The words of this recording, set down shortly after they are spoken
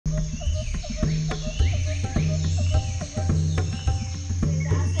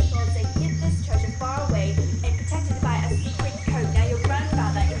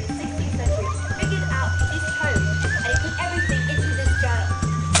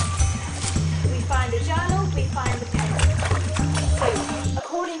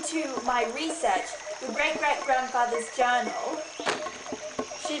my research, your great-great-grandfather's journal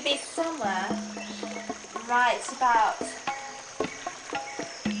should be somewhere right about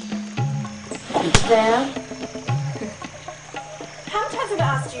there. How much has it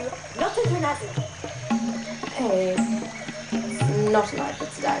asked you not to turn as it? A, it's not a knife,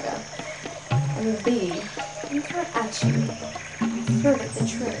 it's a dagger. And B, you can't actually throw it at the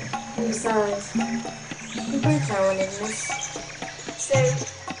tree. And besides, we both know what it is. So,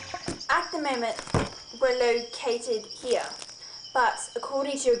 at the moment, we're located here. But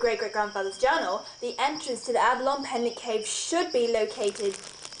according to your great-great-grandfather's journal, the entrance to the Abylon Pendant Cave should be located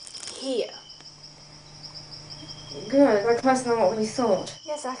here. Good, we're closer than what we thought.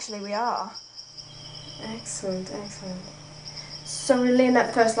 Yes, actually we are. Excellent, excellent. So we're laying at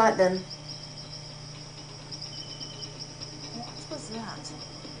the first light then? What was that?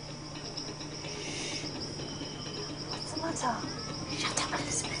 What's the matter? Shut up,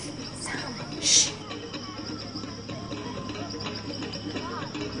 Elizabeth. Sam. Shh.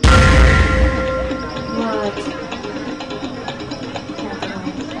 Right.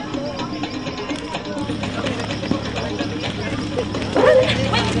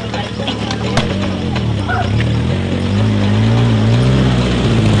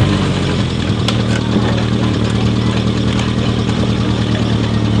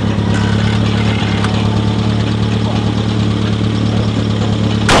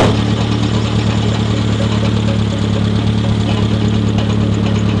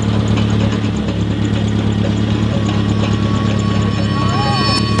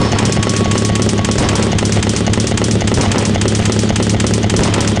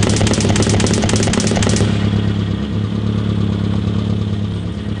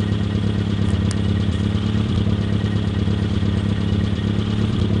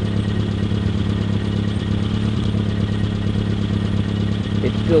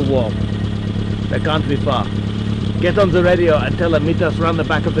 Still warm. They can't be far. Get on the radio and tell them meet us round the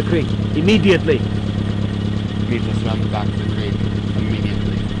back of the creek. Immediately. Meet us round the back of the creek.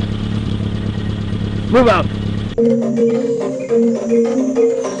 Immediately. Move out.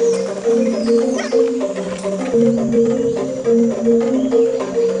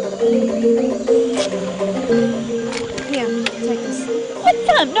 Here, take this. What's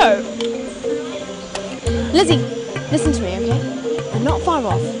that? No. Lizzie, listen to me, okay? We're not far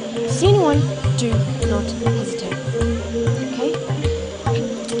off. If you see anyone, do not hesitate. Okay?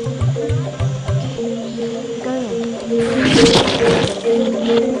 Go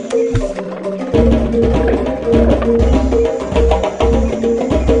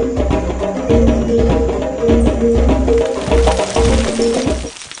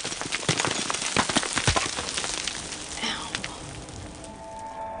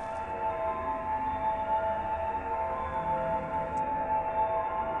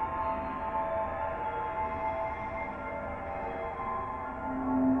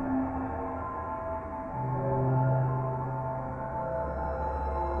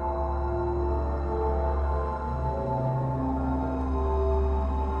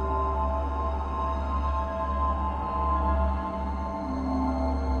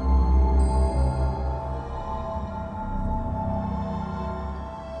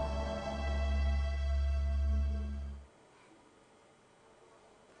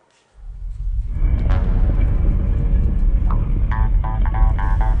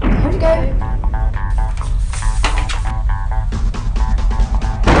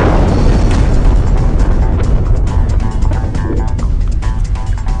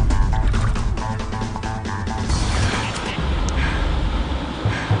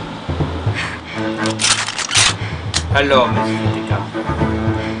Hello, Miss Utica.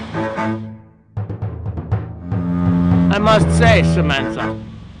 I must say, Samantha,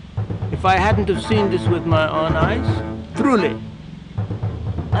 if I hadn't have seen this with my own eyes, truly,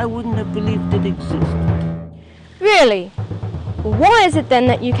 I wouldn't have believed it existed. Really? Why is it then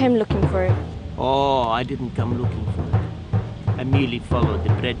that you came looking for it? Oh, I didn't come looking for it. I merely followed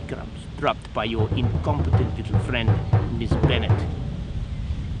the breadcrumbs dropped by your incompetent little friend, Miss Bennet.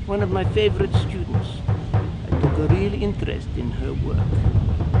 One of my favorite students. I took a real interest in her work.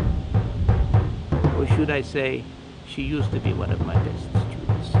 Or should I say, she used to be one of my best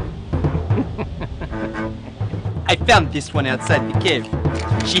students. I found this one outside the cave.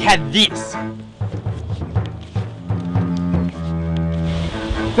 She had this.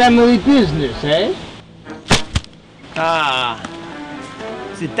 Family business, eh? Ah,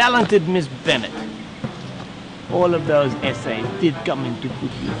 the talented Miss Bennet. All of those essays did come into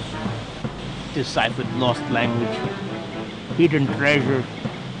good use. Deciphered lost language, hidden treasure,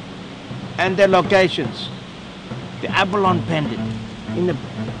 and their locations. The Abylon Pendant in the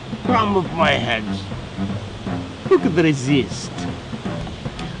palm of my hands. Who could resist?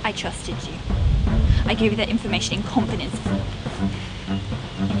 I trusted you. I gave you that information in confidence.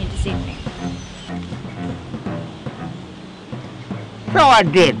 And you deceived me. So I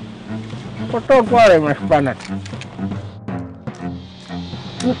did. But don't worry, Miss Bennett.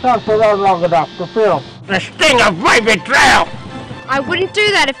 You talked around long enough to feel the sting of my betrayal! I wouldn't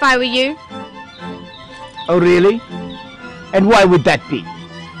do that if I were you. Oh, really? And why would that be?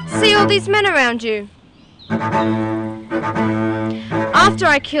 See all these men around you? After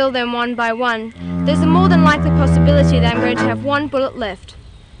I kill them one by one, there's a more than likely possibility that I'm going to have one bullet left.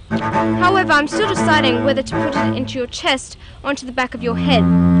 However, I'm still deciding whether to put it into your chest or into the back of your head,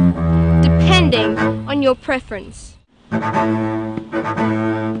 depending on your preference.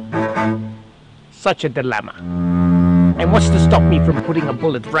 Such a dilemma. And what's to stop me from putting a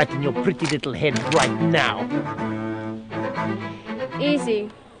bullet right in your pretty little head right now? Easy.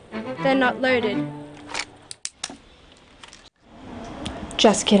 They're not loaded.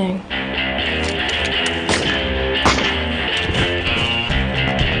 Just kidding.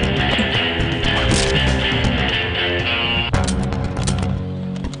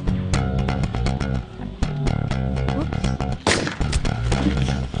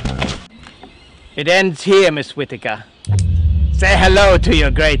 It ends here, Miss Whittaker. Say hello to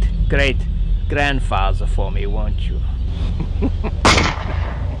your great-grandfather for me, won't you?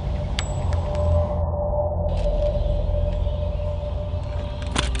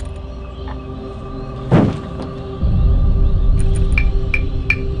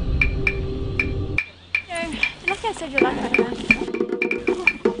 Lucky I saved your life right now.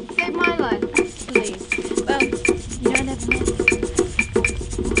 Save my life, please. Well, you know, never mind.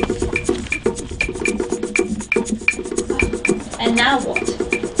 And now what?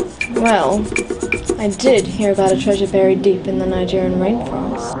 Well, I did hear about a treasure buried deep in the Nigerian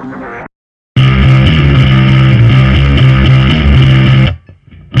rainforest.